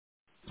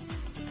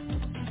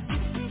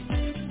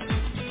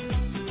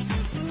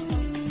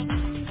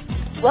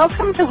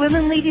Welcome to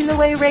Women Leading the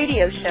Way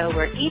radio show,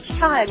 where each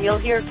time you'll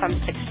hear from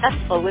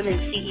successful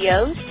women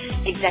CEOs,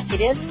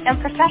 executives,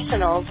 and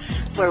professionals,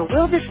 where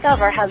we'll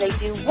discover how they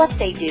do what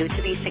they do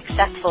to be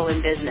successful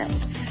in business.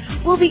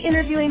 We'll be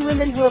interviewing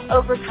women who have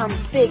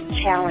overcome big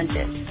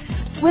challenges,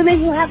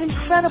 women who have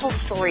incredible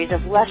stories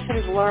of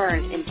lessons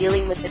learned in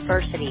dealing with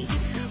adversity.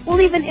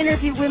 We'll even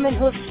interview women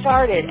who have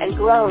started and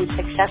grown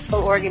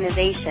successful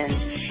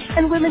organizations,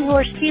 and women who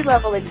are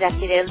C-level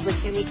executives with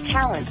unique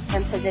talents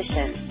and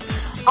positions.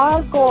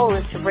 Our goal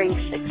is to bring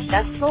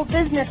successful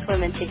business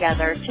women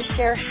together to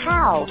share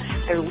how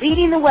they're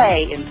leading the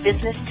way in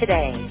business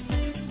today.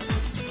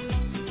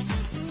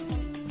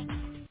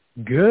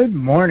 Good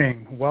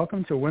morning.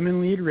 Welcome to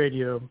Women Lead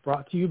Radio,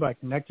 brought to you by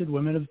Connected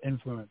Women of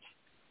Influence.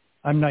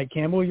 I'm Knight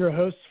Campbell, your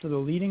host for The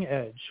Leading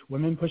Edge,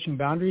 women pushing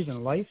boundaries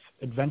in life,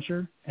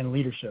 adventure, and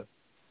leadership.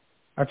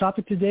 Our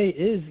topic today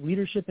is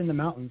Leadership in the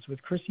Mountains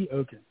with Chrissy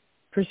Oken.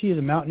 Chrissy is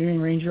a mountaineering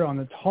ranger on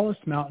the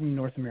tallest mountain in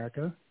North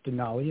America,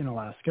 Denali in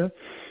Alaska,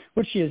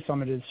 which she has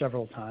summited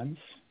several times,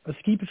 a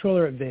ski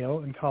patroller at Vail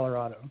in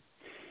Colorado.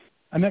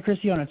 I met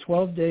Chrissy on a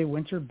 12-day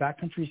winter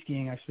backcountry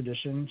skiing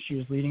expedition she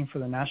was leading for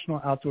the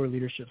National Outdoor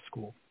Leadership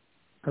School.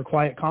 Her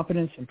quiet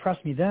confidence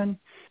impressed me then,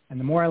 and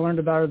the more I learned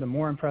about her, the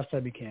more impressed I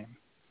became.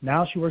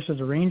 Now she works as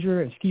a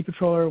ranger and ski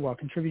patroller while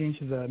contributing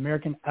to the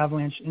American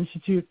Avalanche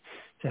Institute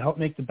to help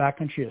make the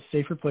backcountry a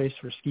safer place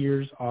for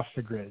skiers off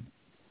the grid.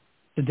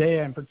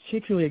 Today, I'm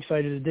particularly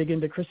excited to dig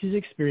into Chrissy's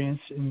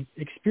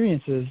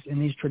experiences in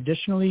these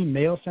traditionally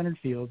male-centered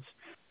fields,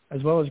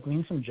 as well as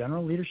glean some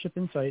general leadership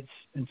insights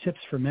and tips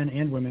for men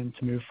and women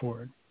to move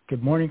forward.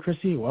 Good morning,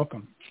 Chrissy.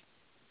 Welcome.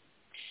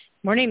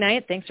 Morning,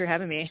 Knight. Thanks for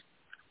having me.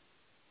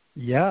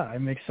 Yeah,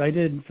 I'm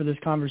excited for this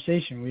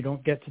conversation. We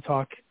don't get to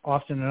talk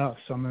often enough,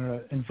 so I'm going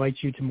to invite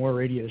you to more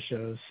radio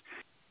shows.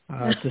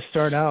 To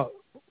start out,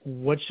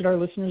 what should our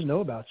listeners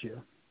know about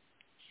you?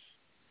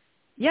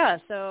 Yeah,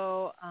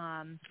 so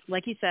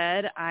like you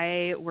said,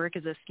 I work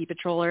as a ski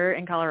patroller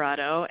in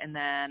Colorado, and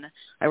then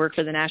I work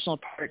for the National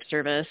Park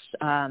Service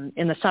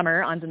in the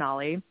summer on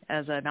Denali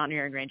as a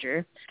mountaineering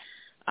ranger.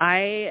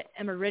 I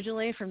am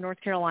originally from North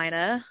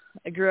Carolina.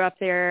 I grew up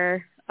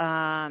there.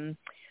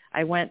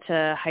 I went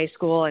to high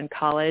school and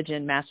college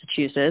in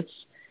Massachusetts,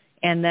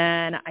 and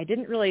then I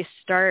didn't really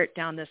start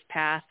down this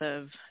path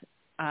of,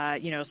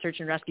 search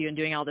and rescue and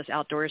doing all this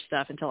outdoor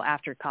stuff until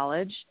after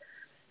college.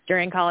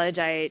 During college,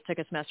 I took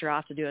a semester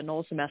off to do a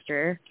NOL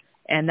semester,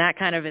 and that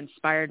kind of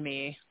inspired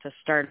me to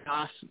start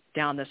off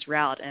down this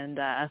route. And,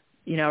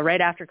 right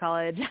after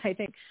college, I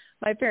think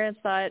my parents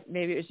thought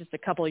maybe it was just a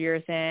couple-year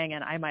thing,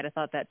 and I might have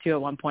thought that too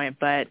at one point.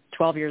 But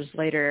 12 years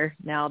later,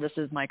 now this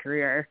is my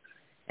career,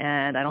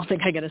 and I don't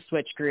think I'm going to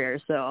switch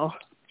careers. So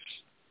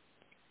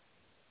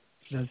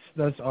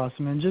That's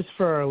awesome. And just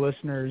for our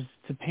listeners,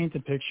 to paint the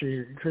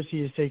picture,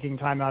 Chrissy is taking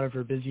time out of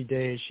her busy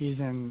day. She's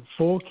in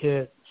full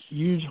kit,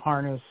 huge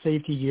harness,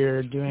 safety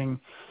gear, doing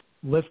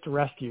lift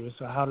rescue,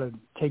 so how to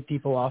take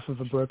people off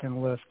of a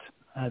broken lift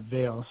at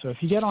Vail. So if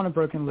you get on a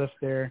broken lift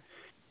there,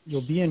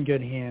 you'll be in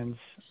good hands.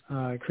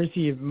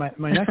 Chrissy, my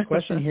next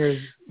question here is,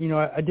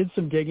 I did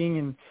some digging,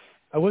 and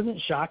I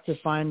wasn't shocked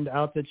to find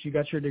out that you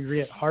got your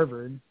degree at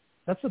Harvard.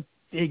 That's a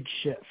big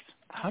shift.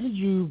 How did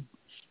you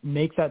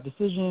make that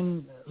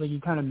decision? Like you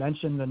kind of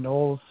mentioned the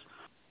NOLS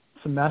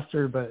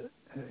semester, but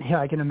yeah,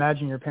 I can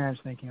imagine your parents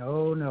thinking,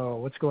 oh no,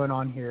 what's going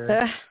on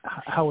here?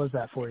 How was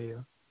that for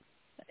you?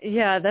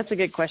 Yeah, that's a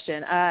good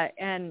question.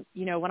 And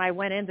when I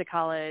went into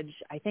college,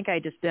 I think I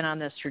just been on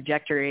this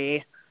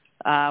trajectory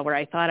where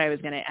I thought I was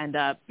going to end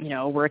up,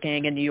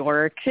 working in New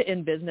York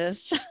in business.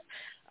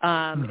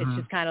 It's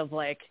just kind of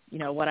like,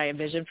 what I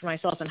envisioned for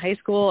myself in high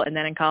school and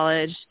then in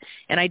college.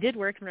 And I did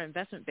work for an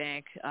investment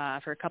bank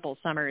for a couple of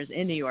summers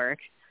in New York.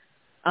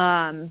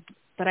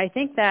 But I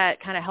think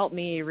that kind of helped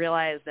me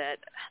realize that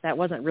that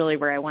wasn't really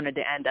where I wanted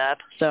to end up.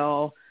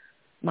 So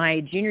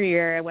my junior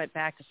year, I went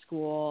back to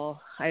school.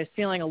 I was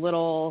feeling a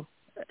little,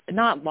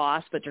 not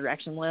lost, but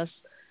directionless.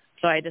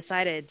 So I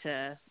decided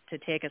to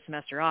take a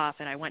semester off,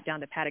 and I went down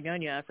to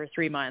Patagonia for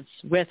 3 months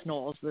with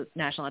NOLS, the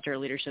National Outdoor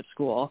Leadership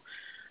School,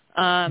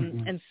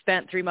 and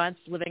spent 3 months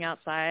living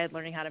outside,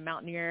 learning how to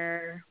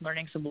mountaineer,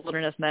 learning some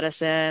wilderness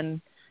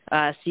medicine,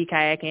 sea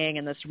kayaking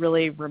in this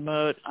really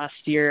remote,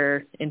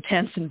 austere,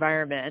 intense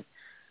environment.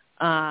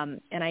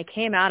 And I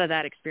came out of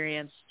that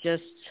experience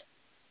just,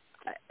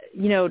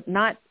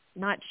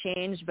 not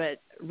changed,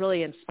 but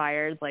really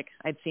inspired. Like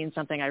I'd seen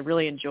something I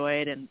really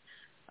enjoyed and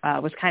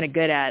was kind of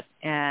good at.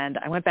 And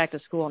I went back to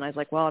school, and I was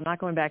like, well, I'm not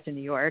going back to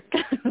New York.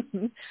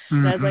 And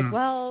I was like,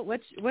 well,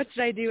 what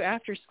should I do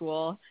after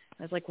school?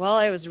 I was like, well,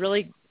 I was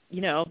really,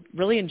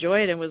 really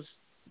enjoyed and was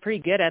pretty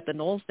good at the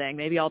NOLS thing.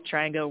 Maybe I'll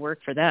try and go work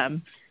for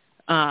them.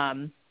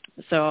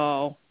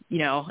 So,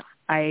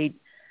 I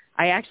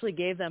actually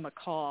gave them a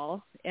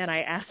call, and I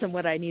asked them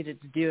what I needed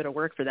to do to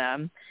work for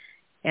them,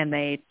 and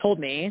they told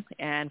me.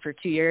 And for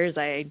 2 years,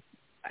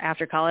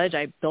 after college,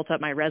 I built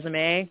up my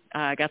resume,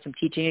 got some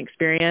teaching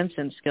experience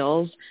and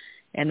skills,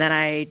 and then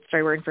I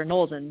started working for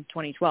NOLS in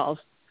 2012.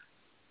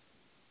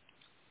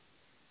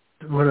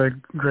 What a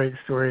great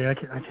story. I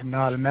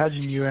cannot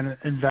imagine you in an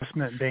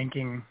investment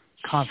banking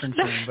conference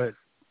room,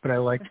 but I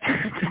like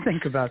to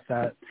think about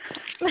that.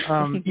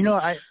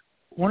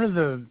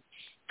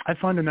 I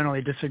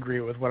fundamentally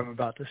disagree with what I'm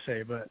about to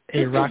say, but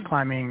a rock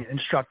climbing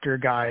instructor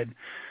guide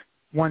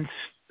once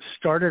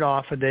started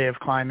off a day of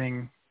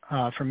climbing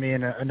for me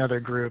and another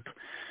group,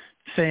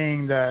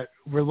 saying that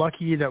we're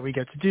lucky that we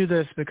get to do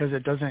this because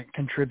it doesn't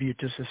contribute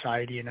to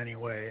society in any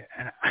way.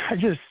 And I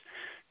just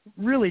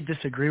really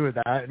disagree with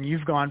that. And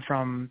you've gone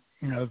from,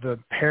 the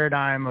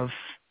paradigm of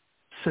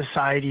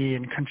society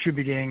and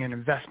contributing and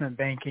investment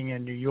banking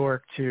in New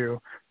York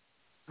to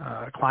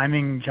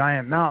climbing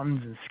giant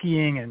mountains and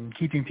skiing and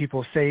keeping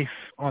people safe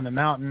on the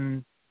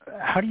mountain.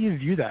 How do you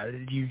view that?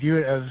 Do you view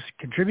it as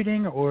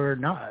contributing or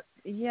not?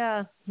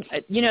 Yeah,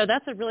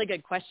 that's a really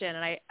good question.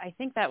 And I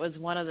think that was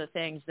one of the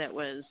things that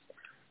was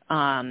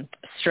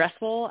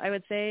stressful, I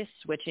would say,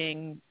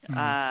 switching,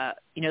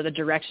 the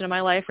direction of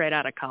my life right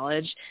out of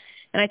college.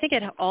 And I think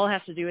it all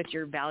has to do with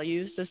your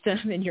value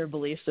system and your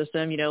belief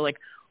system,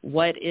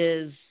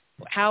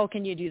 how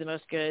can you do the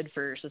most good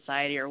for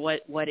society, or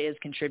what is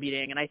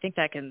contributing? And I think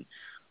that can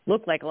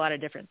look like a lot of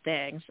different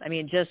things. I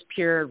mean, just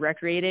pure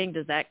recreating,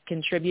 does that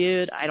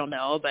contribute? I don't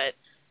know, but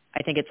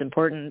I think it's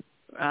important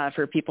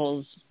for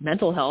people's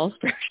mental health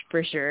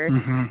for sure.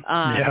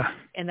 Yeah.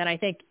 And then I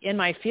think in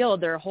my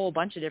field, there are a whole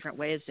bunch of different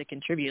ways to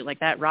contribute, like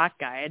that rock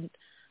guide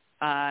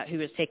who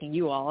is taking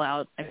you all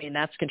out. I mean,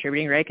 that's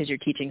contributing, right? Because you're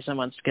teaching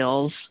someone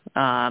skills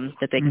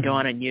that they can go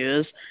on and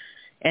use.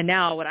 And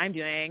now what I'm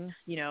doing,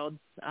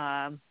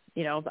 I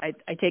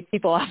take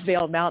people off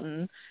Vail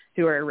Mountain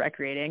who are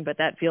recreating, but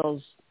that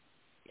feels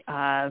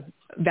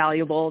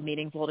valuable,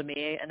 meaningful to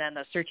me. And then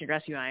the search and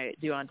rescue I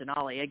do on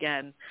Denali,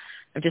 again,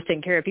 I'm just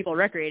taking care of people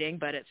recreating,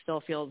 but it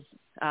still feels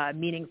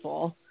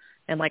meaningful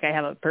and like I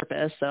have a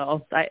purpose.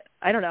 So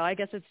I don't know. I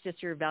guess it's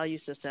just your value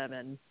system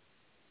and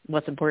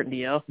what's important to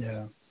you.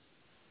 Yeah.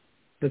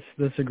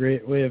 That's a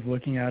great way of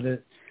looking at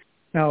it.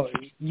 Now,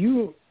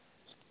 you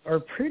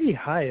are pretty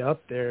high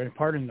up there,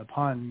 pardon the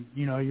pun.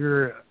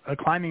 You're a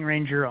climbing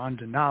ranger on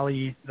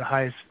Denali, the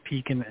highest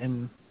peak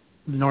in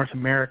North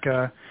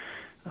America.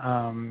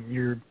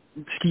 You're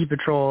ski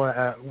patrol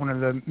at one of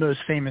the most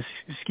famous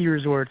ski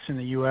resorts in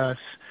the U.S.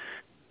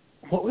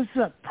 What was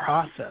that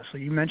process? So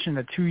you mentioned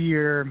the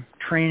 2-year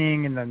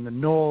training and then the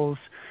knolls.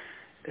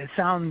 It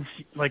sounds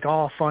like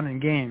all fun and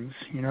games.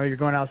 You're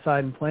going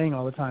outside and playing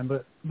all the time.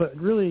 But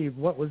really,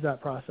 what was that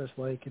process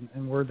like,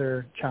 and were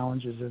there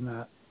challenges in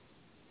that?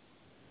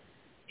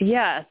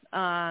 Yeah,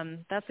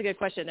 that's a good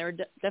question. There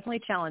were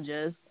definitely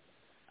challenges.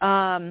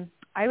 I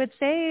would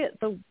say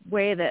the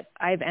way that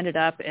I've ended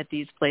up at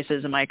these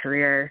places in my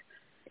career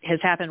has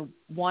happened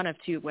one of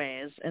two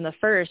ways. And the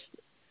first,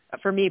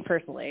 for me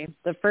personally,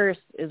 the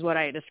first is what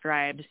I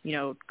described,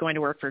 going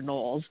to work for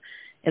Knowles,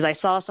 is I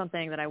saw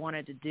something that I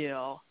wanted to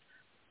do,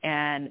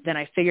 and then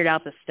I figured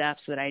out the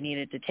steps that I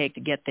needed to take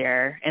to get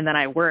there, and then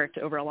I worked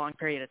over a long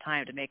period of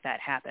time to make that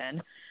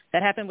happen.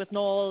 That happened with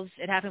Knowles.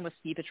 It happened with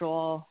ski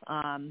patrol.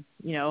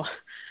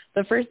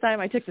 The first time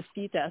I took the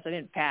ski test, I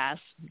didn't pass.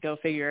 Go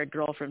figure, a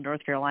girl from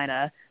North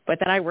Carolina. But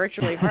then I worked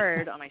really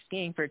hard on my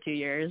skiing for 2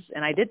 years,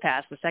 and I did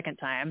pass the second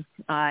time.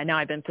 Now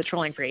I've been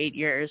patrolling for 8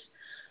 years.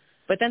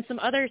 But then some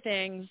other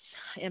things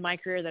in my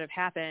career that have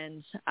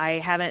happened, I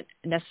haven't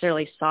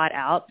necessarily sought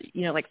out.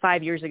 Like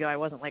 5 years ago, I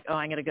wasn't like,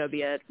 I'm going to go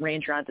be a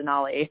ranger on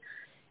Denali.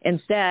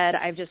 Instead,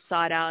 I've just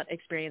sought out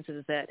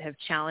experiences that have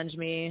challenged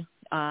me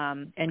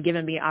and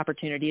given me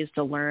opportunities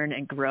to learn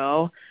and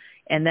grow.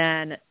 And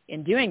then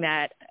in doing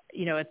that,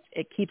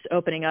 it keeps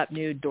opening up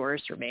new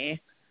doors for me.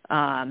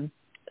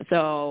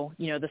 So,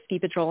 the ski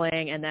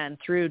patrolling, and then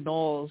through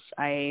Knowles,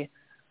 I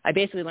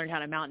basically learned how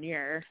to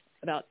mountaineer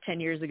about 10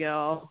 years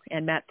ago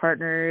and met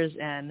partners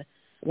and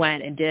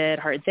went and did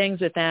hard things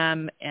with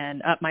them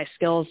and upped my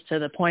skills to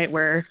the point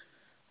where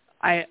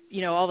all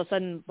of a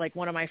sudden, like,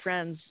 one of my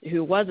friends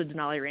who was a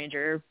Denali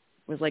Ranger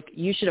was like,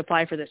 you should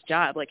apply for this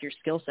job. Like, your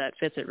skill set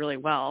fits it really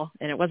well.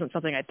 And it wasn't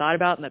something I thought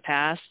about in the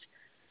past,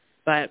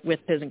 but with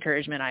his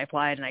encouragement, I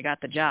applied and I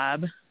got the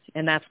job.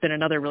 And that's been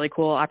another really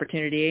cool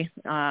opportunity.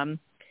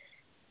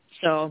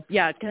 So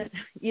yeah,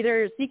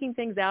 either seeking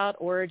things out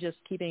or just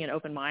keeping an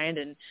open mind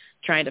and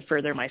trying to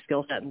further my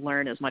skill set and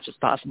learn as much as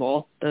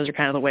possible. Those are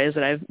kind of the ways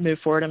that I've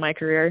moved forward in my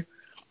career.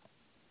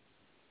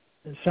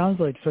 It sounds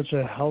like such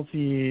a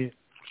healthy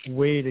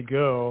way to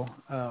go.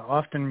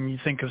 Often you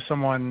think of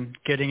someone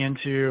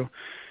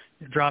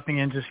dropping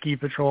into ski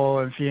patrol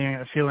and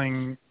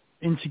feeling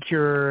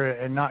insecure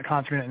and not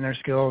confident in their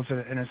skills.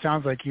 And it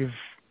sounds like you've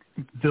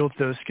built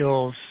those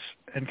skills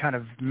and kind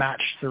of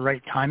matched the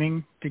right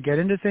timing to get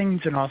into things,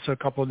 and also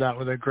coupled that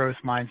with a growth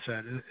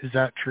mindset. Is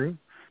that true?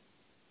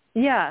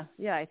 Yeah,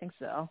 I think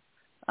so.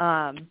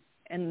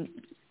 And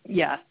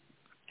yeah,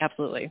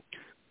 absolutely.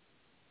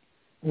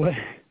 What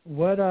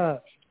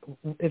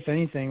if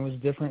anything was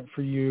different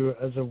for you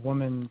as a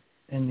woman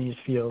in these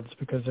fields,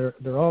 because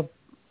they're all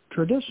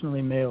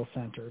traditionally male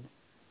centered?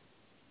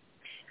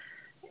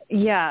 Yeah.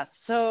 Yeah.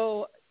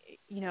 So,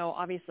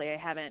 obviously I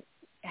haven't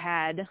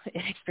had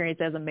an experience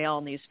as a male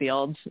in these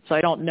fields, so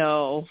I don't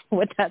know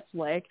what that's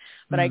like.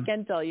 But I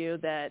can tell you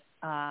that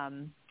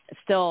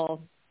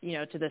still,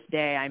 to this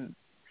day, I'm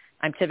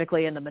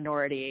typically in the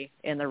minority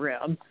in the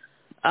room,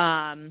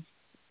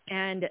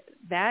 and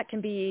that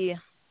can be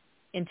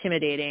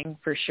intimidating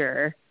for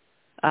sure,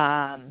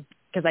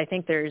 because I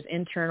think there's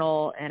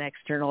internal and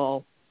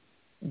external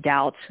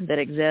doubt that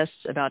exists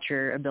about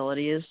your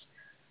abilities.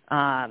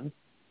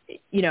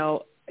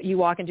 You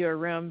walk into a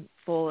room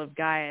full of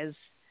guys,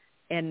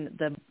 and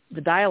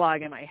the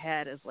dialogue in my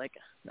head is like,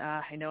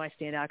 I know I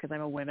stand out because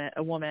I'm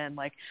a woman.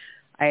 Like,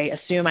 I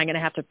assume I'm going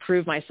to have to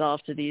prove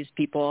myself to these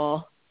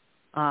people.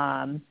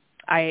 And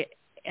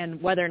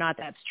whether or not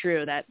that's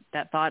true, that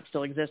thought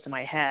still exists in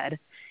my head.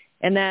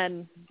 And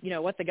then,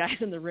 what the guys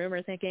in the room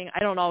are thinking, I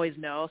don't always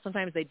know.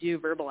 Sometimes they do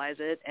verbalize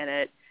it,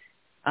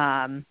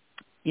 and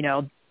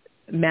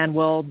men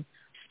will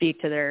speak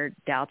to their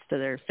doubts to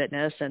their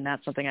fitness, and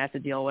that's something I have to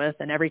deal with.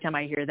 And every time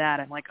I hear that,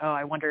 I'm like, oh,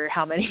 I wonder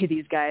how many of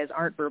these guys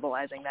aren't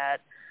verbalizing that.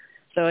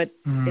 So it's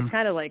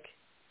kind of like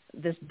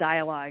this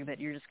dialogue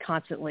that you're just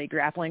constantly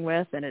grappling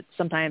with, and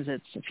sometimes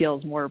it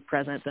feels more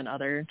present than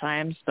other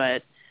times,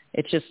 but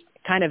it's just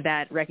kind of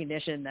that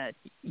recognition that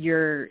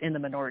you're in the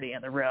minority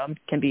in the room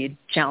can be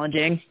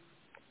challenging.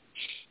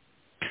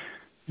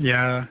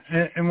 Yeah,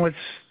 and what's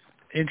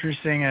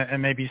interesting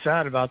and maybe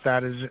sad about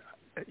that is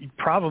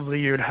probably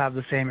you would have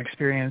the same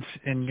experience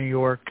in New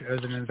York as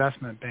an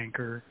investment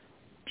banker.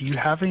 Do you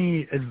have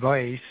any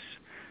advice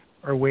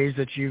or ways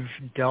that you've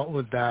dealt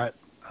with that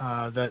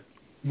that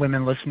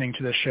women listening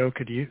to the show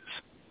could use?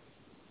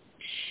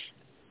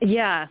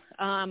 Yeah,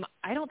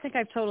 I don't think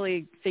I've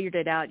totally figured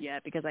it out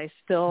yet because I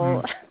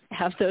still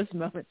have those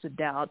moments of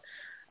doubt.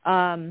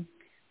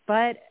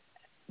 But,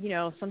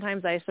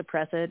 sometimes I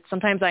suppress it.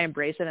 Sometimes I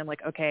embrace it. I'm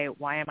like, okay,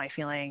 why am I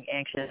feeling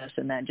anxious?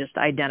 And then just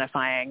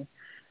identifying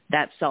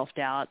that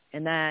self-doubt.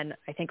 And then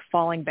I think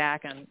falling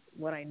back on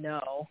what I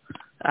know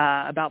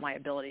about my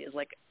abilities,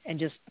 and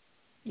just,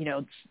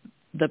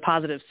 the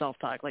positive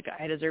self-talk, like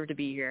I deserve to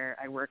be here.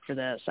 I work for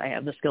this. I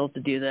have the skills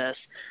to do this.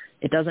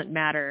 It doesn't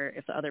matter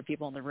if the other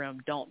people in the room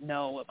don't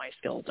know what my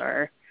skills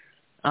are.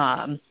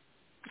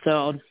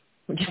 So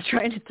I'm just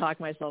trying to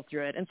talk myself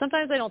through it. And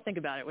sometimes I don't think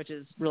about it, which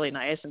is really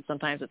nice. And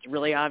sometimes it's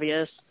really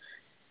obvious.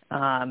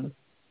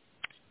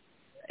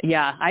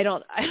 Yeah, I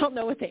don't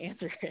know what the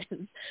answer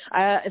is.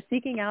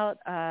 Seeking out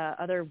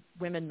other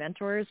women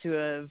mentors who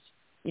have,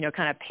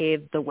 kind of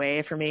paved the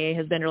way for me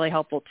has been really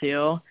helpful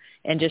too.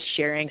 And just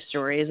sharing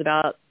stories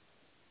about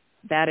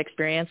that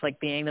experience, like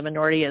being the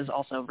minority, is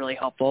also really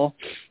helpful.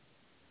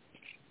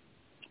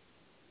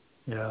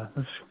 Yeah,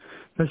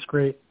 that's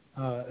great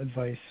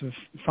advice of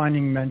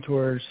finding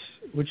mentors,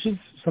 which is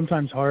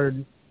sometimes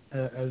hard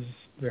as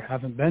there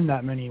haven't been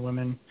that many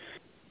women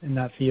in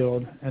that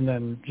field, and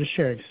then just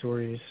sharing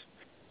stories.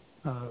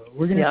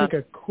 We're going to take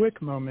a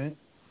quick moment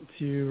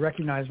to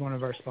recognize one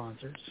of our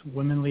sponsors.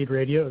 Women Lead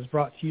Radio is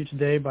brought to you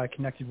today by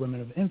Connected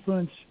Women of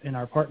Influence and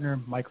our partner,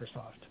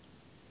 Microsoft.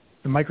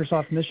 The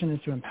Microsoft mission is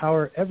to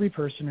empower every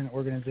person and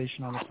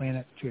organization on the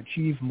planet to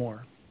achieve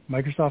more.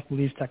 Microsoft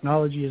believes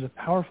technology is a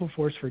powerful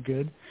force for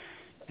good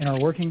and are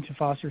working to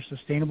foster a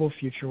sustainable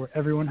future where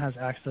everyone has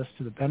access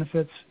to the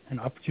benefits and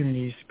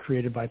opportunities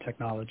created by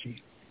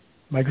technology.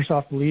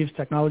 Microsoft believes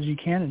technology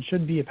can and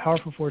should be a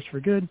powerful force for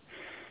good,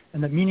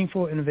 and that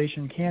meaningful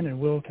innovation can and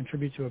will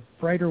contribute to a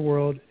brighter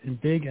world in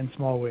big and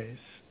small ways.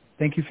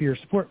 Thank you for your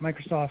support,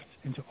 Microsoft,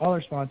 and to all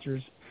our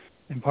sponsors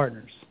and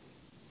partners.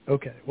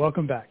 Okay,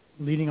 welcome back.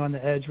 Leading on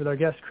the Edge with our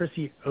guest,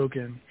 Chrissy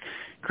Oken.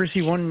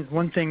 Chrissy,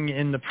 one thing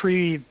in the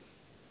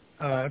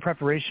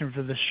preparation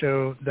for the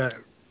show that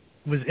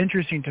was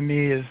interesting to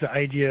me is the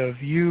idea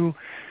of you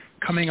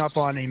coming up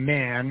on a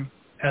man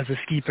as a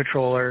ski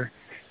patroller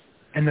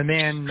and the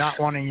man not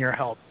wanting your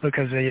help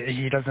because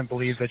he doesn't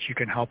believe that you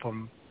can help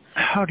him.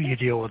 How do you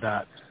deal with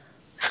that?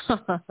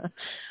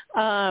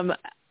 I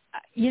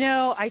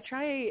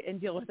try and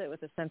deal with it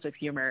with a sense of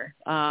humor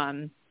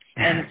and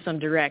some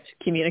direct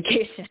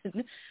communication.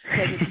 Because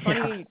it's funny.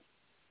 Yeah.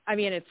 I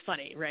mean, it's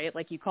funny, right?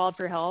 Like you called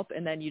for help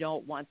and then you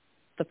don't want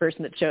the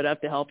person that showed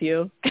up to help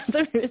you because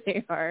of who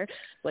they are. It's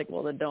like,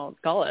 well, then don't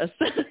call us.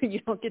 You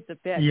don't get to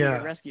pick who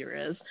your rescuer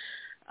is.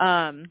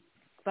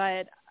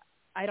 But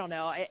I don't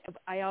know.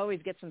 I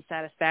always get some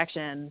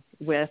satisfaction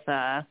with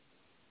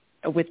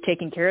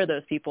taking care of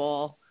those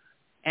people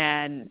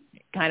and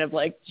kind of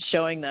like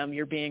showing them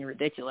you're being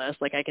ridiculous.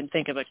 Like I can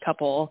think of a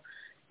couple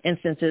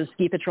instances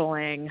ski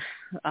patrolling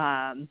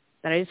that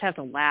I just have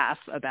to laugh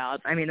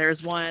about. I mean,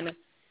 there's one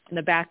in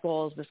the back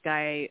bowls, this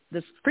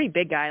pretty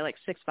big guy, like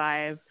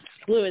 6'5",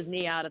 blew his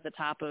knee out at the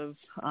top of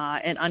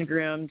an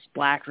ungroomed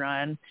black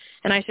run.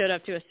 And I showed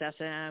up to assess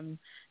him,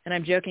 and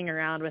I'm joking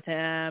around with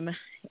him.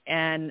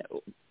 And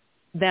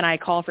then I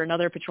call for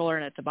another patroller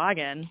in a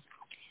toboggan,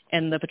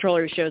 and the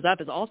patroller who shows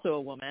up is also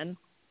a woman.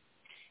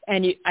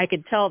 And I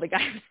could tell the guy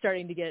was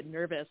starting to get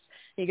nervous.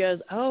 He goes,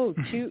 "Oh,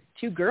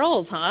 two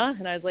girls, huh?"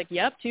 And I was like,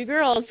 "Yep, 2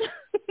 girls."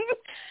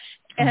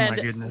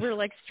 And we're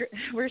like,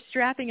 we're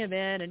strapping him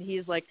in, and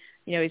he's like,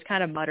 he's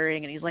kind of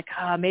muttering, and he's like,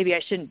 maybe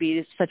I shouldn't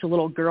be such a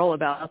little girl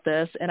about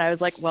this. And I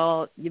was like,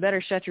 well, you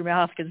better shut your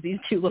mouth, because these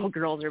two little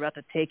girls are about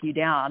to take you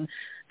down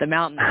the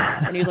mountain.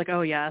 And he was like,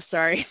 oh yeah,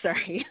 sorry.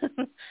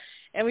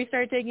 And we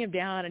started taking him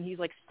down, and he's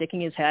like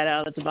sticking his head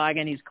out of the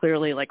toboggan. He's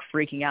clearly like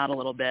freaking out a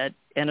little bit.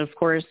 And of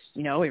course,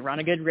 we run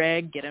a good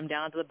rig, get him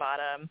down to the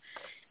bottom,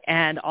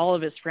 and all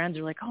of his friends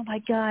are like, oh my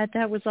God,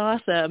 that was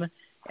awesome.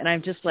 And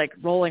I'm just like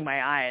rolling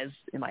my eyes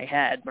in my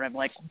head, but I'm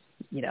like,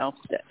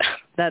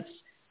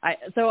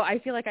 so I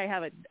feel like I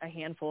have a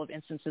handful of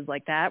instances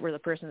like that where the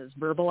person has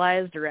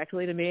verbalized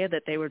directly to me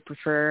that they would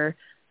prefer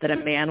that a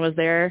man was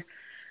there.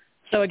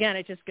 So again,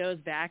 it just goes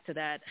back to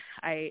that.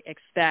 I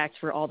expect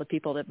for all the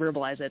people that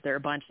verbalize it, there are a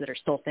bunch that are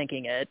still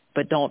thinking it,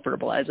 but don't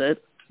verbalize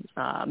it.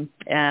 And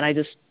I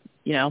just,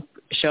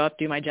 show up,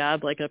 do my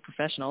job like a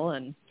professional,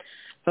 and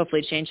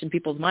hopefully change some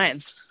people's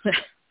minds.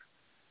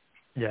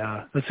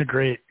 Yeah, that's a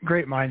great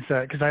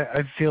mindset, because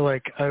I feel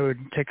like I would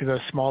take the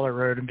smaller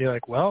road and be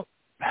like, well,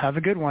 have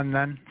a good one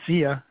then.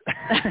 See ya.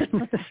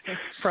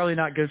 Probably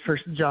not good for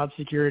job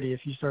security if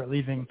you start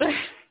leaving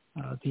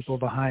people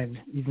behind,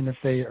 even if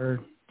they are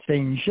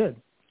saying you should.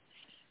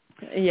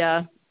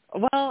 Yeah.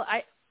 Well,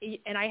 I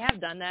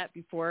have done that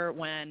before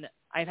when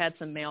I've had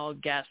some male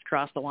guests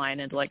cross the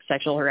line into like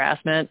sexual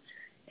harassment,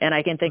 and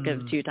I can think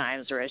of 2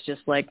 times where it's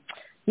just like,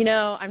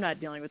 I'm not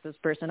dealing with this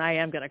person. I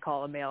am going to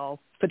call a male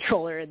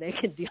patroller, and they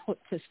can deal with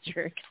this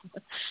jerk.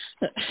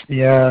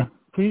 Yeah.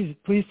 Please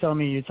tell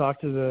me you talk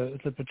to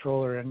the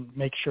patroller and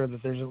make sure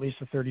that there's at least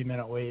a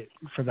 30-minute wait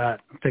for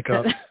that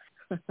pickup.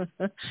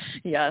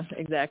 Yeah,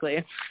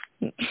 exactly.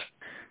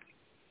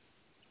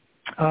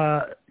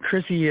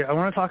 Chrissy, I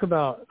want to talk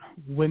about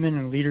women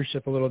in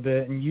leadership a little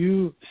bit. And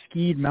you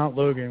skied Mount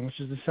Logan, which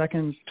is the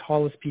second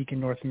tallest peak in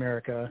North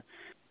America,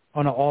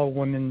 on an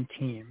all-women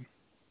team.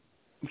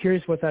 I'm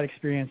curious what that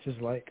experience is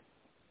like.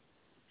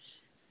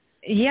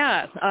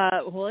 Yeah,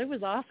 well, it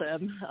was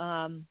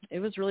awesome. It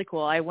was really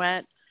cool. I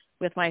went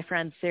with my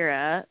friend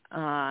Sarah,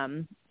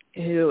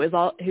 who is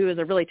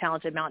a really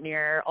talented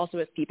mountaineer, also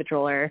a ski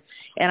patroller,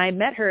 and I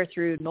met her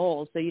through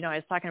Knowles. So, I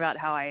was talking about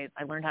how I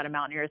learned how to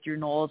mountaineer through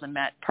Knowles and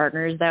met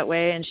partners that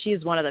way, and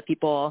she's one of the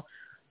people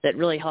that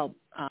really helped.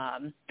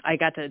 I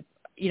got to,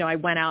 I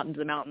went out into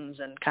the mountains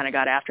and kind of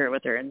got after it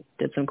with her and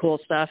did some cool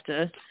stuff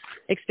to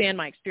expand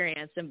my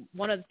experience. And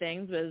one of the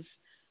things was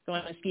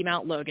going to ski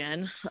Mount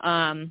Logan.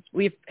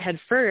 We had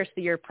first,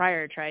 the year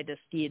prior, tried to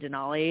ski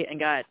Denali and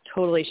got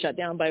totally shut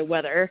down by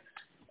weather.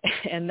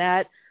 And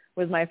that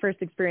was my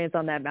first experience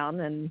on that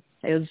mountain. And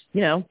it was,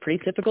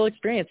 pretty typical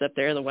experience up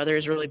there. The weather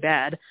is really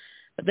bad.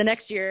 But the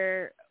next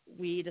year,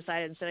 we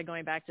decided instead of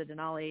going back to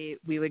Denali,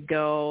 we would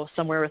go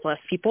somewhere with less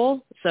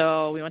people.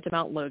 So we went to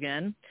Mount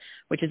Logan,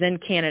 which is in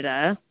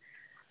Canada.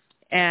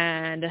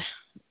 And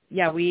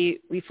yeah, we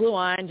flew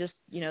on just,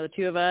 the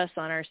 2 of us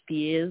on our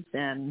skis,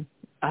 and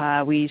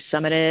we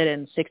summited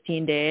in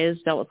 16 days,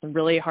 dealt with some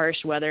really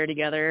harsh weather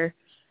together.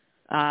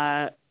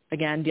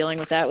 Again, dealing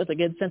with that with a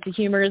good sense of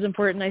humor is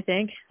important, I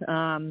think.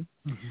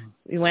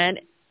 We went,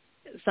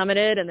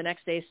 summited, and the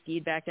next day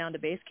skied back down to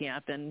base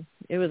camp, and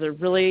it was a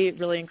really,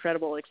 really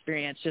incredible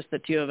experience, just the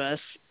 2 of us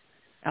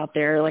out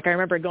there. Like, I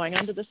remember going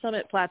onto the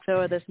summit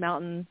plateau of this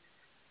mountain.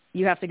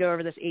 You have to go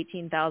over this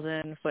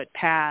 18,000-foot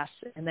pass,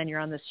 and then you're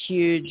on this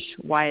huge,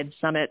 wide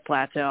summit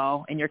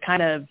plateau, and you're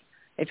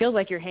it feels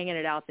like you're hanging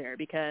it out there,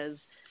 because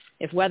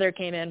if weather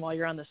came in while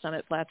you're on the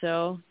summit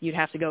plateau, you'd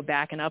have to go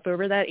back and up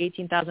over that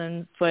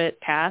 18,000-foot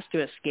pass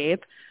to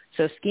escape.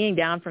 So skiing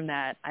down from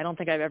that, I don't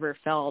think I've ever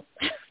felt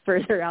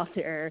further out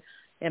there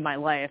in my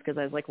life, because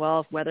I was like,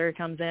 well, if weather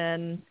comes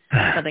in,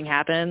 something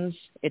happens,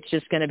 it's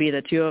just going to be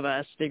the 2 of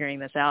us figuring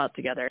this out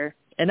together.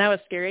 And that was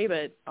scary,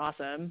 but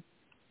awesome.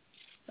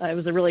 It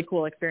was a really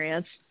cool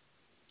experience.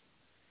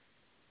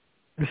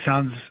 It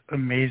sounds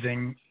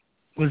amazing.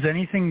 Was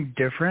anything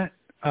different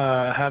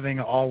having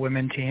an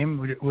all-women team?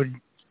 Would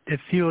it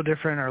feel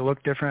different or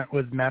look different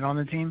with men on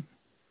the team?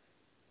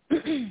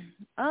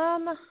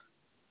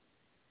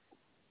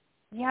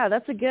 Yeah,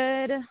 that's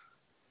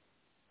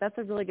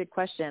a really good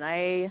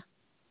question.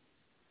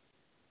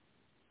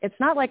 It's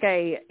not like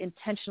I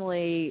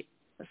intentionally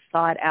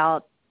thought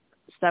out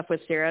stuff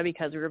with Sarah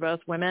because we were both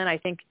women. I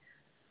think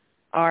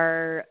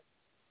our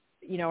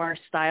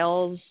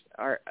styles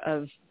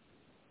of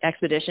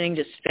expeditioning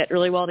just fit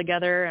really well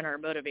together, and our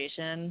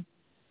motivation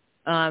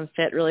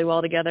fit really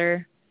well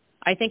together.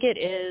 I think it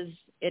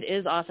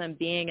is awesome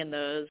being in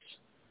those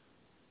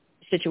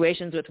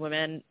situations with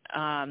women.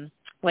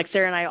 Like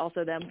Sarah and I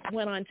also then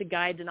went on to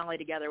guide Denali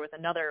together with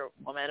another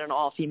woman, an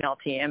all-female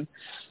team.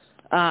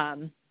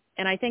 And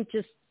I think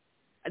just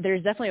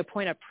there's definitely a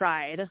point of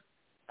pride,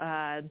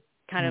 kind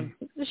of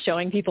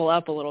showing people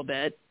up a little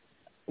bit,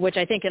 which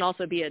I think can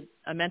also be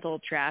a mental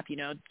trap,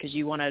 because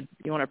you want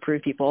to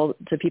prove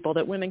to people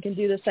that women can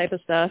do this type of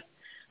stuff.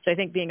 So I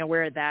think being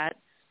aware of that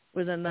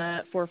was in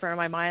the forefront of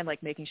my mind,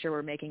 like making sure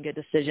we're making good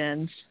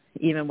decisions,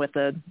 even with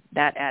that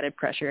added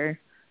pressure.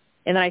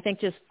 And then I think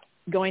just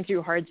going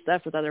through hard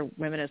stuff with other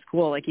women is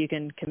cool. Like, you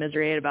can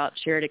commiserate about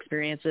shared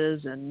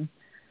experiences and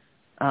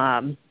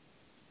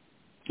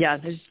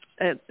there's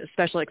a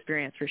special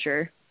experience for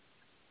sure.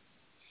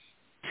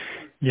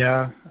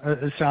 Yeah,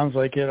 it sounds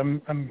like it.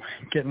 I'm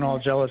getting all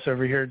jealous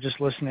over here just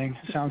listening.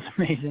 It sounds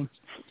amazing.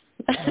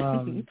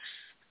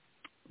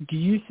 Do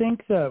you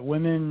think that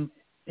women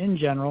in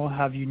general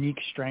have unique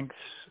strengths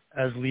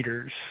as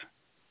leaders?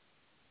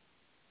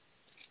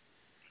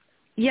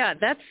 Yeah,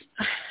 that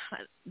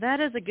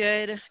is a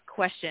good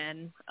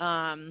question.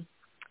 And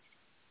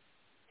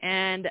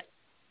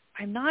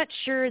I'm not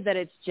sure that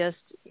it's just,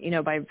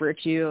 by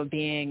virtue of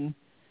being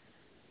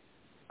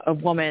a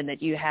woman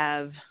that you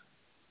have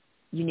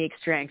unique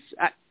strengths.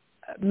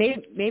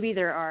 Maybe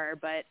there are,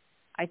 but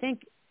I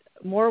think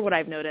more what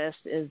I've noticed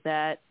is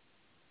that,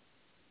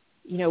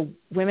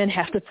 women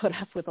have to put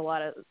up with a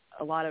lot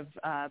of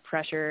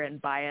pressure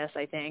and bias,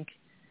 I think.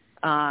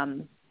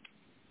 And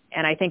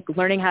I think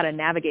learning how to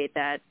navigate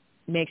that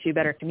makes you a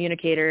better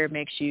communicator,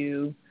 makes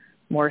you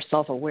more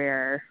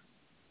self-aware,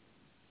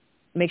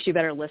 makes you a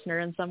better listener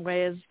in some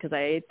ways, because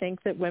I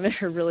think that women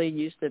are really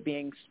used to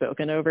being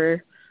spoken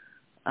over.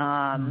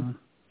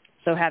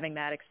 So having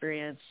that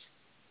experience,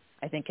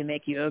 I think, can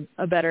make you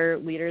a better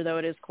leader, though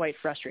it is quite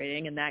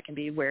frustrating, and that can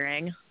be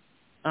wearing.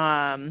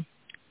 But,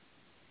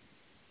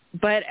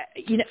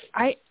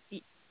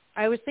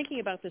 I was thinking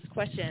about this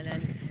question,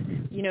 and,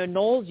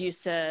 Knowles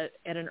used to,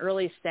 at an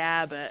early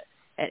stab at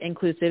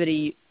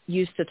inclusivity,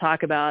 used to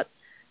talk about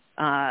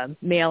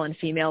male and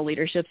female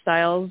leadership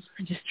styles,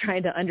 just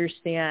trying to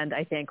understand,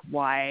 I think,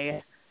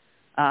 why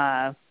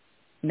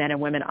men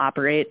and women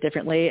operate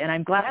differently. And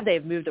I'm glad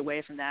they've moved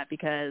away from that,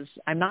 because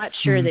I'm not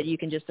sure that you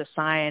can just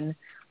assign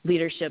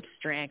leadership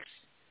strengths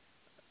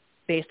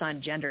based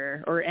on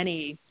gender or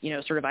any,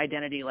 sort of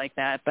identity like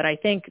that. But I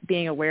think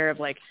being aware of,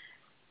 like,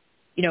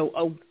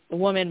 a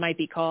woman might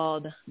be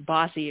called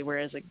bossy,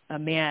 whereas a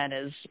man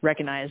is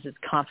recognized as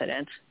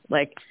confident.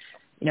 Like,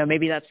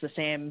 maybe that's the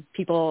same.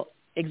 People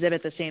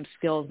exhibit the same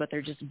skills, but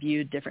they're just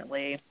viewed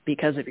differently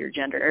because of your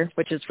gender,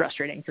 which is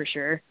frustrating for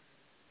sure.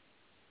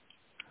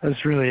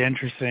 That's really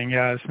interesting.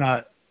 Yeah, it's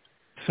not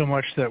so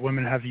much that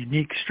women have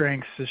unique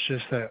strengths. It's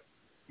just that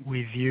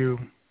we view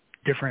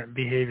different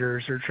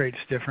behaviors or traits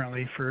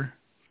differently for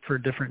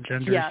different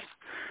genders.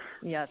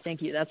 Yeah,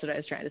 thank you. That's what I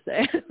was trying to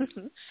say.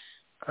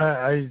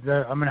 I'm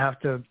going to have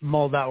to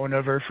mull that one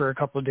over for a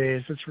couple of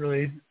days. It's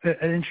really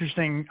an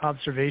interesting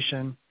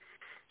observation.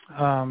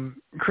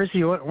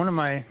 Chrissy, one of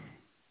my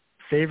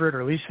favorite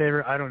or least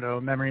favorite, I don't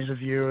know, memories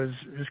of you is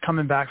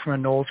coming back from a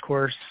Knowles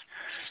course.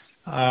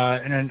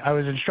 And then I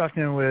was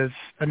instructing with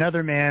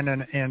another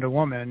man and a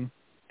woman,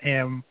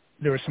 and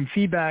there was some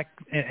feedback,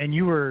 and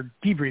you were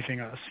debriefing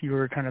us. You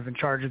were kind of in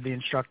charge of the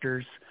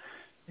instructors,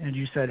 and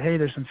you said, hey,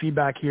 there's some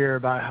feedback here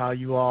about how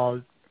you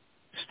all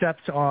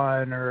stepped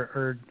on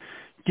or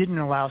didn't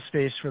allow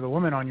space for the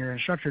woman on your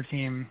instructor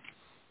team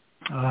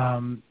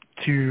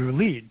to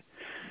lead.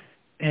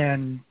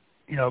 And,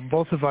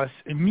 both of us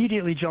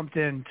immediately jumped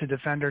in to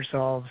defend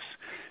ourselves.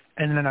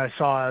 And then I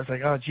was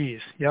like, oh, geez,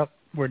 yep,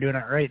 we're doing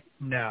it right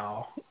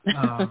now,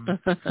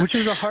 which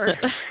is a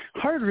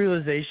hard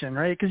realization,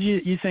 right? Because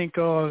you think,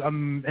 oh,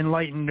 I'm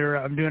enlightened or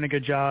I'm doing a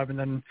good job. And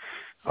then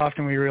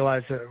often we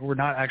realize that we're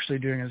not actually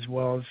doing as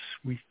well as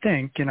we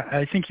think. And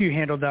I think you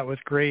handled that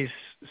with grace.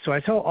 So I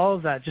tell all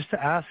of that just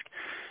to ask,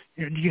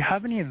 do you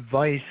have any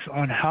advice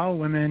on how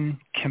women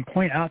can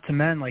point out to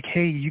men, like,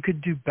 hey, you could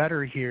do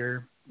better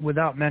here,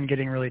 without men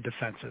getting really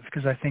defensive?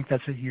 Because I think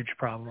that's a huge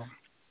problem.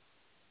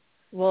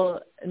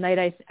 Well, Knight,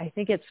 I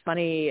think it's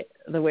funny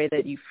the way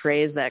that you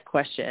phrase that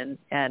question,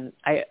 and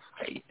I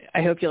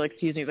hope you'll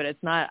excuse me, but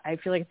it's not. I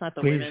feel like it's not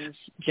the women's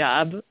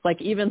job.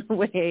 Like, even the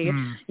way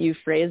you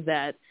phrase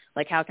that,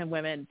 like, how can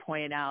women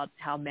point out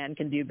how men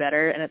can do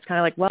better? And it's kind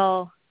of like,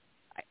 well,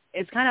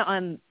 it's kind of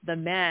on the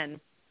men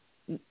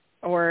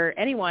or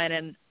anyone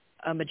in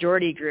a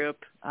majority group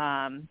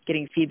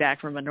getting feedback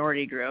from a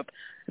minority group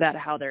about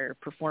how they're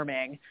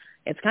performing.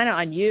 It's kind of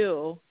on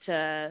you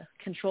to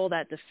control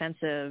that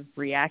defensive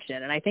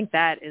reaction. And I think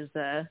that is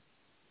the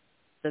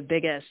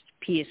biggest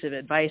piece of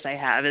advice I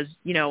have is,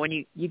 when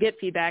you get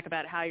feedback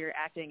about how you're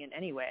acting in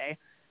any way,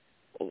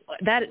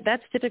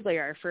 that's typically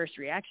our first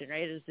reaction,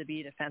 right, is to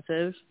be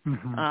defensive.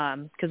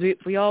 Because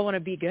we all want to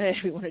be good.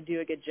 We want to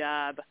do a good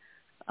job.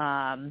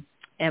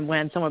 And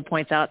when someone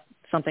points out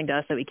something to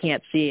us that we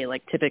can't see,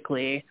 like,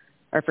 typically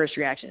our first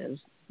reaction is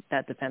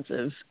that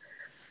defensive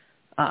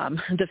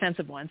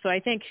one. So I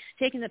think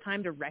taking the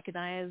time to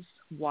recognize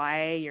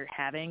why you're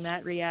having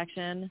that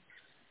reaction,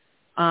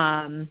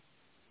 and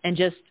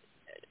just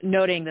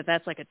noting that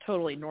that's like a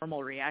totally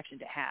normal reaction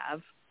to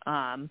have,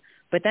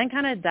 but then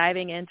kind of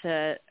diving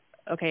into,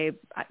 okay,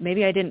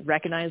 maybe I didn't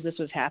recognize this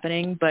was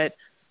happening, but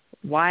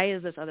why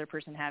is this other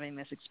person having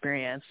this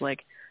experience?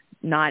 Like,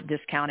 not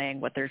discounting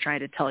what they're trying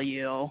to tell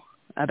you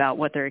about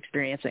what they're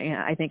experiencing,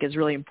 I think is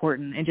really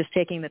important, and just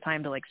taking the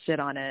time to, like, sit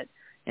on it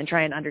and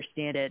try and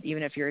understand it,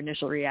 even if your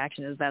initial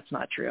reaction is that's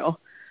not true.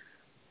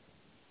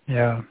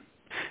 Yeah.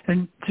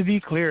 And to be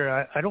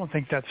clear, I don't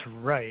think that's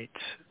right,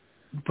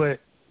 but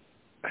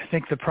I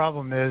think the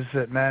problem is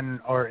that men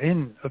are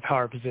in a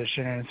power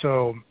position, and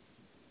so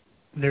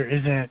there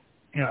isn't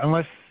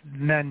unless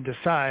men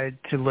decide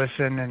to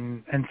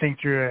listen and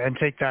think through it and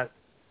take that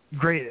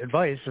great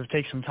advice of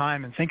take some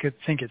time and think it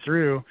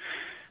through,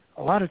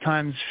 a lot of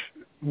times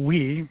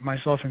we,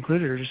 myself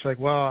included, are just like,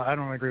 well, I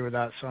don't agree with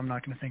that, so I'm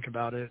not going to think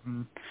about it.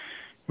 And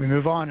we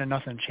move on and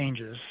nothing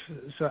changes.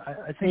 So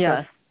I think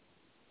that's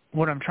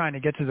what I'm trying to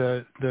get to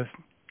the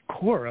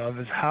core of,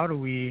 is how do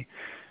we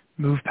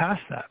move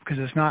past that? Because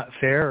it's not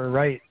fair or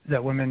right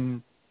that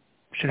women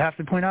should have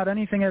to point out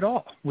anything at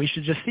all. We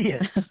should just see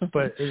it.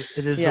 But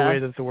it is the way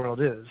that the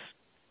world is.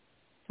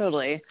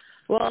 Totally.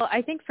 Well,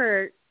 I think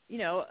for,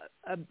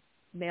 a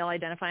male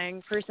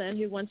identifying person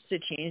who wants to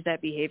change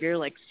that behavior,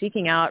 like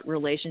seeking out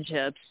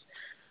relationships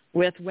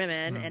with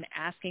women and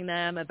asking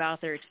them about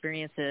their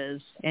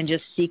experiences and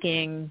just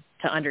seeking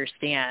to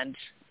understand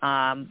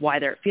why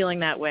they're feeling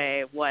that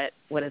way, what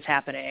is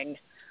happening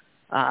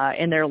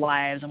in their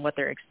lives and what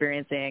they're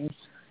experiencing,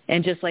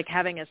 and just like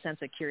having a sense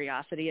of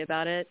curiosity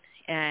about it.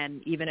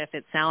 And even if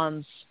it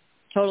sounds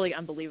totally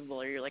unbelievable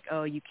or you're like,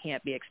 oh, you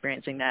can't be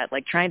experiencing that,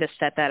 like trying to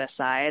set that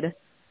aside.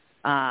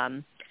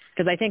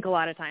 Because I think a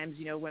lot of times,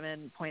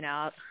 women point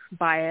out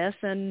bias,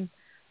 and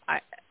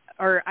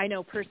I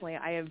know personally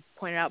I have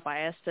pointed out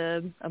bias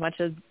to a bunch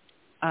of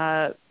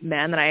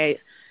men that I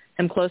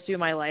am close to in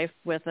my life,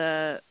 with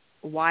a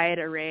wide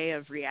array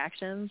of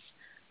reactions,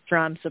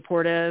 from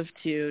supportive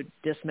to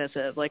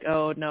dismissive, like,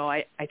 oh, no,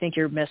 I think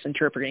you're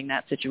misinterpreting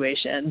that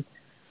situation.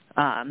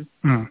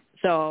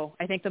 So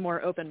I think the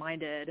more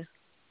open-minded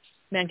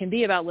men can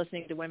be about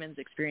listening to women's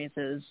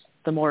experiences,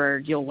 the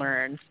more you'll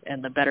learn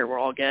and the better we'll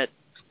all get.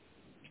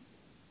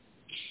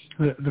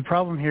 The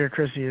problem here,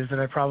 Chrissy, is that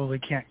I probably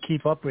can't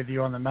keep up with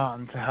you on the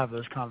mountain to have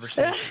those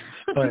conversations.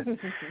 But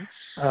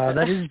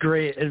that is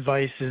great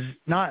advice, is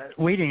not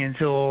waiting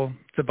until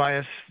the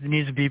bias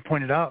needs to be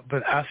pointed out,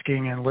 but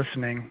asking and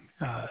listening.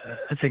 I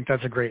think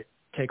that's a great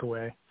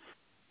takeaway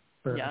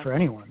for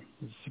anyone,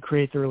 is to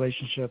create the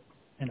relationship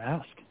and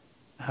ask,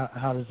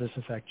 how does this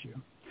affect you?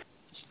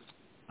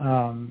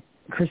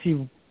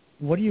 Chrissy,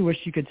 what do you wish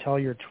you could tell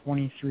your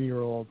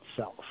 23-year-old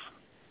self?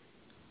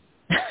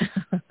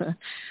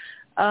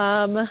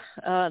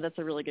 That's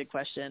a really good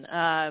question.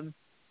 I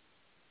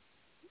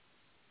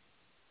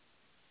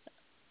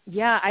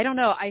don't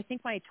know. I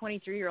think my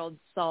 23-year-old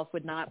self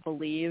would not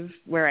believe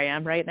where I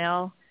am right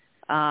now.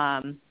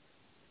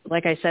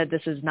 Like I said,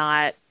 this is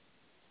not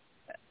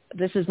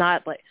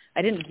like,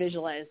 I didn't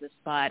visualize this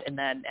spot and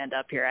then end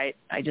up here.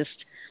 I just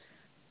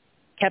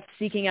kept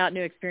seeking out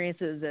new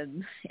experiences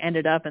and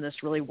ended up in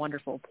this really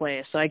wonderful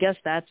place. So I guess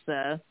that's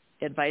the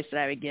advice that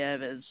I would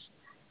give, is,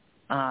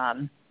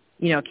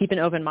 keep an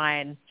open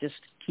mind, just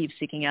keep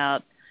seeking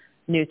out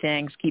new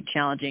things, keep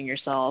challenging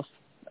yourself,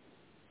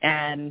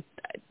 and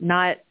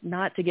not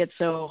to get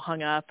so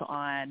hung up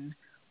on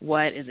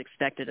what is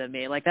expected of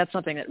me. Like, that's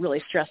something that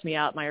really stressed me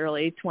out in my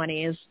early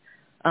 20s,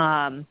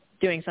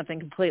 doing something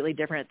completely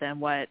different than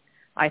what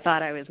I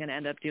thought I was going to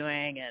end up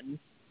doing, and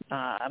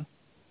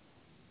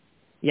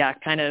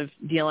kind of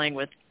dealing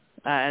with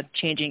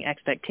changing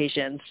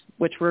expectations,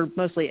 which were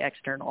mostly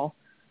external.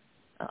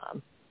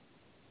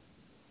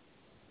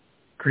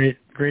 Great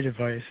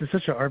advice. It's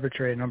such an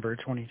arbitrary number,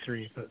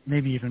 23, but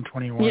maybe even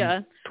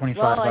 21,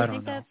 25, well, I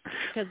don't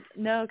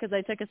know. Because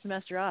I took a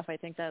semester off. I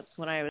think that's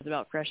when I was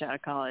about fresh out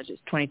of college. It's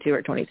 22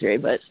 or 23,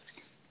 but...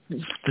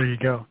 There you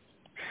go.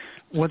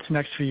 What's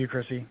next for you,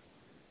 Chrissy?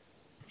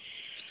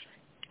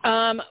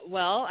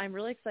 Well, I'm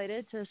really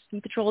excited to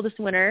ski patrol this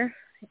winter.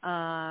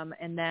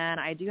 And then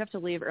I do have to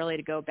leave early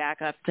to go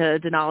back up to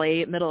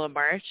Denali middle of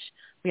March.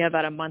 We have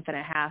about a month and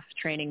a half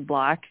training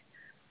block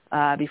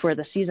before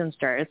the season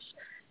starts.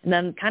 And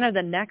then kind of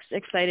the next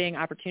exciting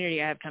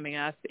opportunity I have coming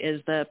up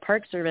is the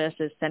Park Service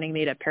is sending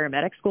me to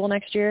paramedic school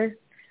next year.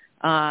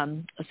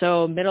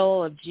 So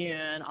middle of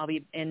June, I'll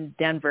be in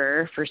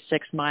Denver for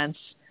 6 months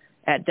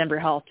at Denver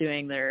Health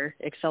doing their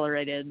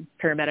accelerated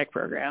paramedic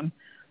program.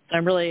 So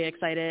I'm really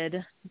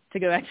excited to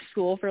go back to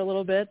school for a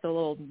little bit, a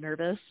little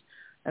nervous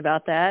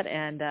about that.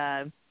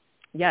 And,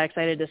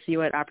 excited to see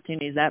what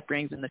opportunities that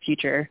brings in the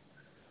future.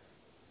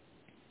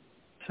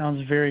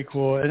 Sounds very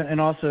cool. And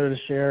also to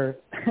share,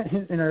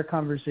 in our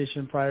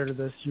conversation prior to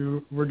this,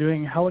 you were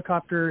doing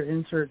helicopter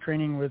insert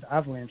training with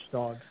avalanche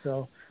dogs.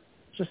 So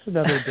just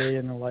another day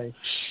in the life.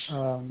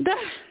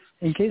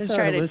 In case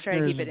our listeners try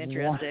to keep it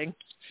interesting.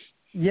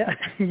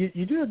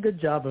 You do a good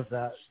job of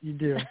that. You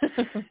do.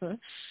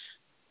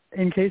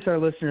 In case our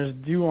listeners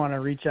do want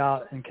to reach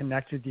out and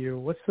connect with you,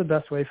 what's the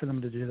best way for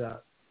them to do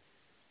that?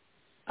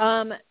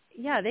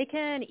 They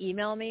can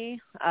email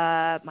me.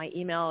 My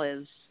email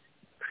is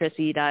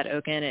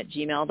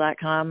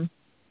chrissie.oken@gmail.com,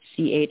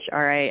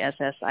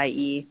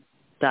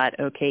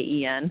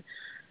 CHRISSIE.OKEN.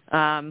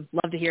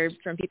 Love to hear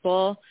from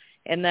people.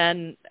 And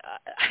then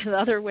the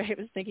other way I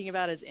was thinking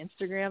about is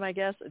Instagram, I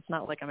guess. It's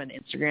not like I'm an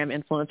Instagram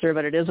influencer,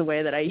 but it is a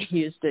way that I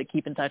use to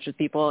keep in touch with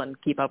people and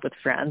keep up with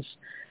friends.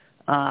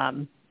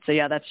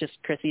 That's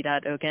just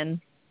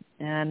chrissie.oken.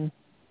 And,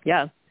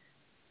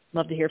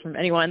 love to hear from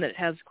anyone that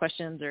has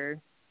questions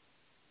or...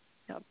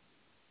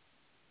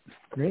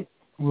 Great.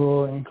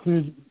 We'll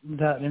include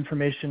that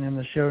information in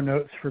the show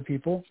notes for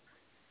people.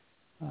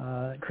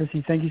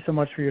 Chrissy, thank you so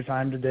much for your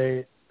time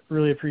today.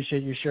 Really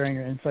appreciate you sharing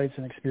your insights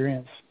and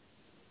experience.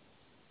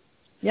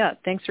 Yeah,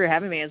 thanks for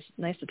having me. It's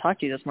nice to talk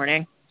to you this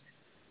morning.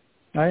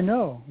 I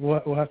know.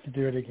 We'll have to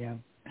do it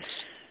again.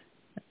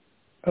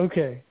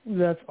 Okay,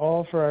 that's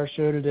all for our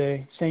show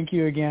today. Thank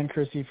you again,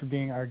 Chrissy, for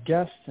being our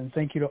guest, and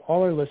thank you to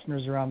all our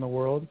listeners around the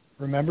world.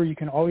 Remember, you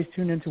can always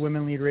tune into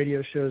Women Lead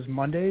Radio shows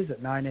Mondays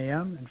at 9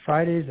 a.m. and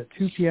Fridays at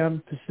 2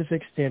 p.m.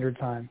 Pacific Standard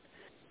Time.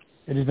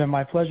 It has been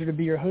my pleasure to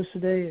be your host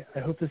today. I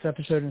hope this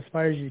episode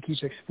inspires you to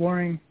keep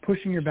exploring,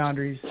 pushing your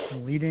boundaries,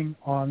 and leading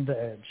on the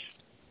edge.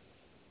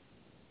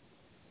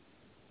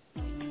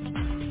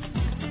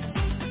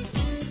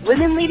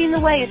 Women Leading the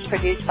Way is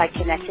produced by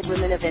Connected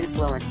Women of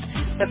Influence,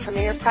 the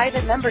premier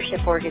private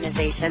membership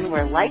organization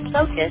where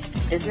like-focused,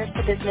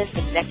 business-to-business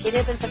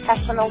executive and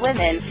professional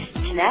women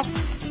connect,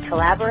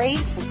 collaborate,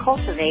 and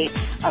cultivate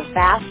a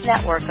vast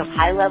network of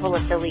high-level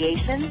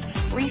affiliations,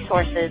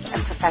 resources,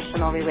 and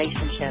professional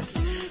relationships.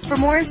 For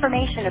more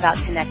information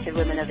about Connected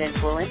Women of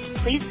Influence,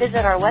 please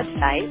visit our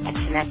website at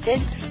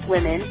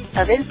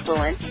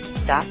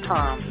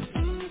connectedwomenofinfluence.com.